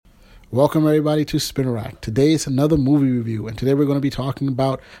Welcome everybody to SPINNERRACK. Today is another movie review, and today we're going to be talking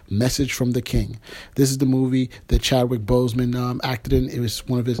about Message from the King. This is the movie that Chadwick Boseman acted in. It was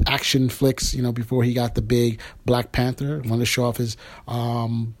one of his action flicks, before he got the big Black Panther. Wanted to show off his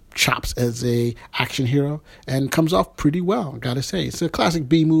chops as a action hero, and comes off pretty well, gotta say. It's a classic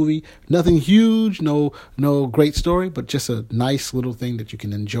B movie, nothing huge, no great story, but just a nice little thing that you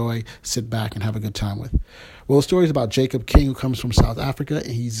can enjoy, sit back and have a good time with. Well, the story is about Jacob King, who comes from South Africa,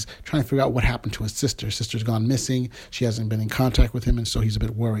 and he's trying to figure out what happened to his sister. His sister's gone missing. She hasn't been in contact with him, and so he's a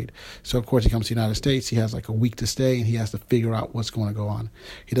bit worried. So, of course, he comes to the United States. He has like a week to stay, and he has to figure out what's going to go on.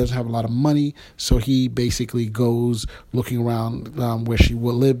 He doesn't have a lot of money, so he basically goes looking around where she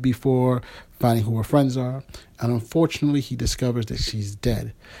will live before, finding who her friends are, and unfortunately, he discovers that she's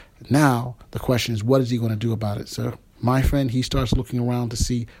dead. Now, the question is, what is he going to do about it? So, my friend, he starts looking around to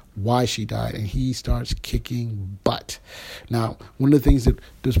see why she died, and he starts kicking butt. Now, one of the things that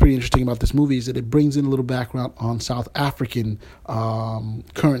was pretty interesting about this movie is that it brings in a little background on South African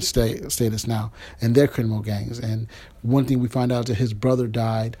current status now and their criminal gangs. And one thing we find out is that his brother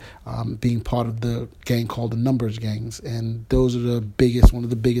died being part of the gang called the Numbers Gangs, and those are one of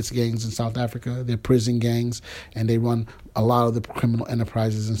the biggest gangs in South Africa. They're prison gangs, and they run a lot of the criminal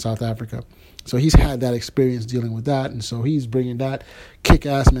enterprises in South Africa. So he's had that experience dealing with that, and so he's bringing that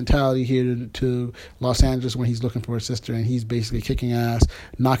kick-ass mentality here to Los Angeles when he's looking for his sister, and he's basically kicking ass,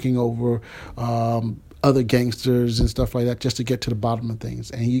 knocking over other gangsters and stuff like that just to get to the bottom of things.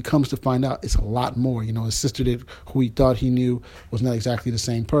 And he comes to find out it's a lot more. His sister, who he thought he knew, was not exactly the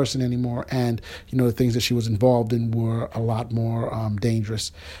same person anymore, and the things that she was involved in were a lot more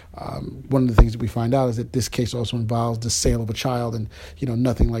dangerous. One of the things that we find out is that this case also involves the sale of a child, and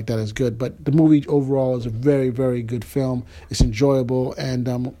nothing like that is good. But the movie overall is a very, very good film. It's enjoyable, and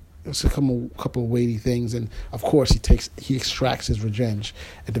it's a couple of weighty things, and of course he extracts his revenge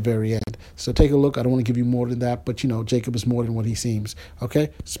at the very end. So take a look. I don't want to give you more than that, but Jacob is more than what he seems.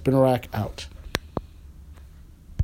 Okay, SPINNERRACK out.